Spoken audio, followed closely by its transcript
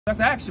That's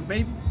action,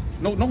 baby.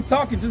 No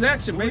talking, just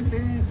action, baby.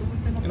 You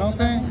know what I'm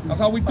saying? That's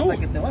how we do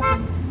it.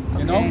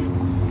 You know,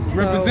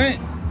 represent.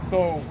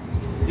 So,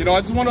 you know,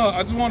 I just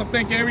wanna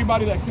thank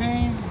everybody that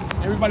came.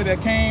 I want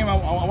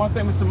to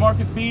thank Mr.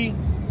 Marcus B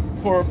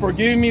for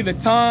giving me the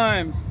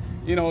time.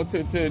 You know,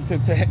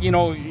 to you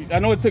know, I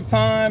know it took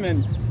time,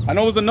 and I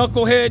know it was a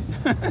knucklehead.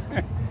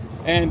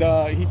 And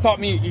he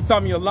taught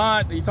me a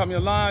lot. He's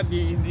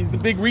the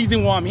big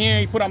reason why I'm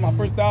here. He put out my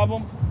first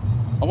album.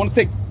 I want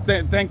to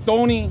thank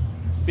Tony,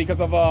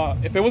 because of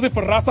if it wasn't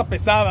for Raza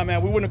Pesada,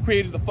 man, we wouldn't have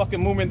created the fucking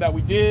movement that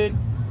we did,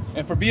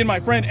 and for being my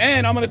friend.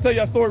 And I'm gonna tell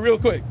you a story real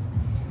quick.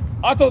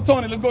 I told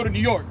Tony, let's go to New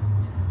York.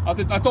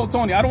 I told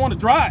Tony, I don't want to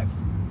drive.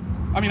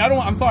 I mean, I don't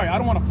want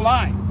to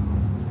fly,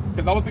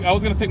 because I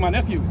was gonna take my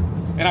nephews.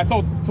 And I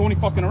told Tony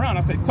fucking around. I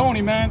said,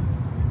 Tony, man,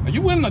 are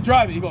you willing to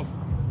drive it? He goes,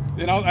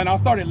 and I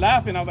started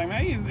laughing. I was like,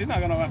 man, he's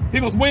not gonna. He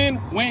goes, when?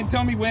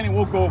 Tell me when, and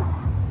we'll go.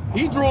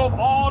 He drove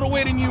all the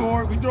way to New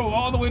York. We drove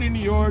all the way to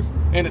New York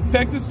in a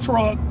Texas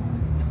truck.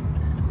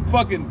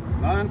 Fucking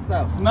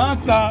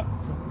non-stop.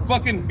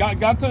 Fucking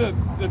got to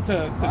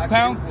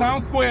town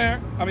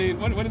square. I mean,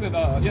 what is it?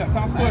 Yeah,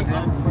 town square.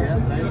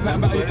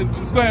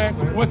 Square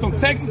with some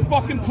Texas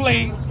fucking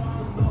plates.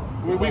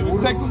 We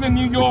Texas and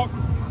New York.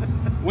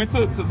 Went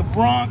to the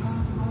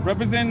Bronx,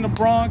 representing the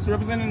Bronx,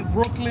 representing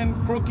Brooklyn.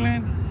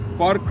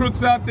 For all the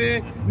crooks out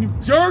there. New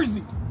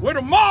Jersey, where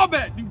the mob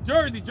at? New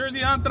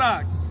Jersey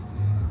Anthrax.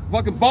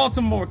 Fucking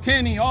Baltimore,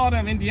 Kenny, all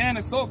them, Indiana,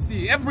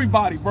 Soxy,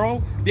 everybody,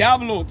 bro.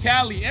 Diablo,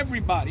 Cali,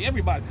 everybody.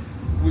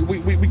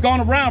 We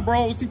gone around,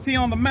 bro. OCT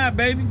on the map,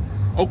 baby.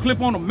 Oak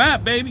Cliff on the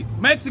map, baby.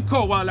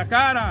 Mexico,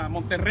 Guadalajara,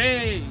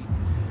 Monterrey,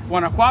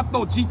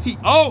 Guanajuato,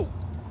 GTO,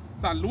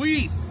 San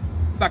Luis,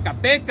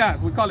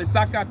 Zacatecas. We call it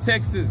Saca,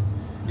 Texas.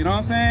 You know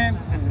what I'm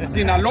saying?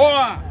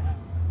 Sinaloa.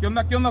 ¿Qué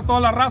onda, toda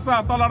la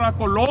raza,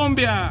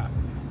 Colombia.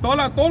 Todos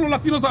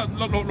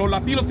los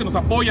latinos que nos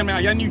apoyan, man,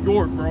 allá in New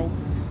York, bro.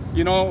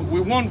 You know, we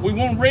want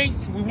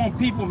race, we want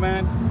people,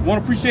 man. We want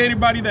to appreciate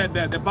everybody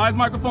that buys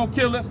Microphone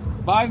Killa,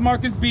 buys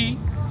Marcus B,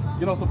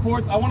 you know,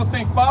 supports. I want to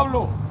thank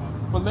Pablo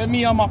for letting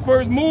me on my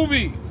first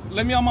movie.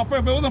 If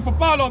it wasn't for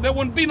Pablo, there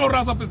wouldn't be no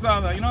Raza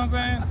Pesada, you know what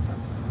I'm saying?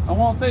 I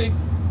want to thank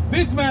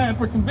this man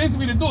for convincing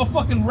me to do a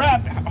fucking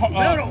rock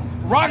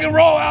and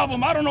roll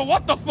album. I don't know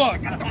what the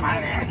fuck.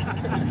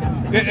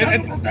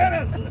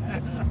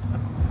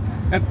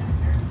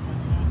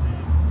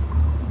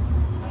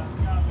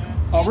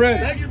 Already.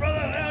 Thank you, brother.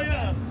 Hell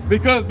yeah.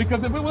 Because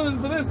if it wasn't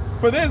for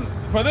this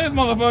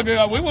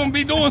motherfucker, we wouldn't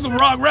be doing some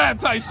rock rap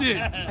type shit.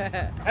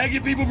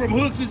 Hanging people from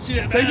hooks and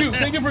shit. Man.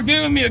 Thank you for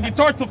giving me a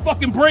guitar to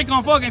fucking break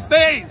on fucking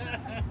stage.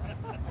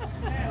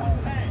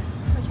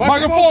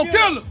 Microphone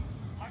Killa.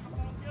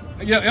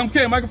 Yeah,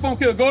 MK, Microphone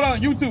Killa. Go down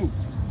on YouTube.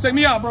 Check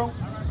me out, bro.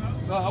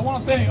 I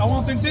want to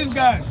thank this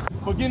guy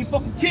for getting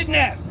fucking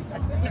kidnapped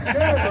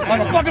on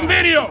a fucking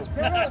video. He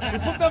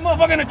put that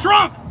motherfucker in the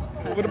trunk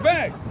with a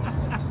bag.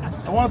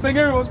 I want to thank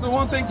everyone. I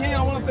want to thank him.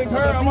 I want to thank her.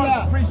 I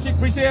want to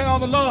appreciate all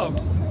the love.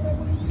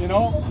 You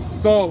know?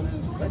 So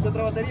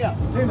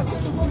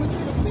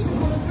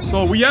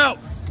we out.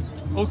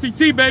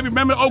 OCT, baby.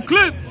 Remember Oak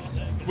Cliff?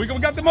 We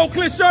got them Oak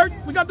Cliff shirts.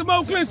 Oh,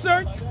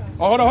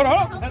 hold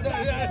on.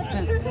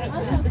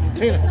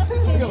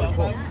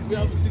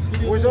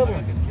 Where's the other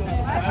one?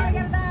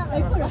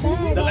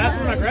 The last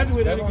one I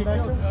graduated.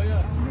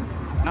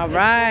 All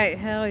right.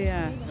 Hell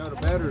yeah. No, the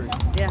battery.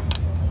 Yeah.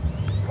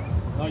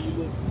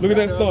 Look at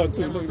that star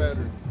too. Look at that.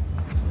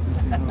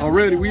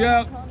 Already, we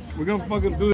out. We're gonna fucking do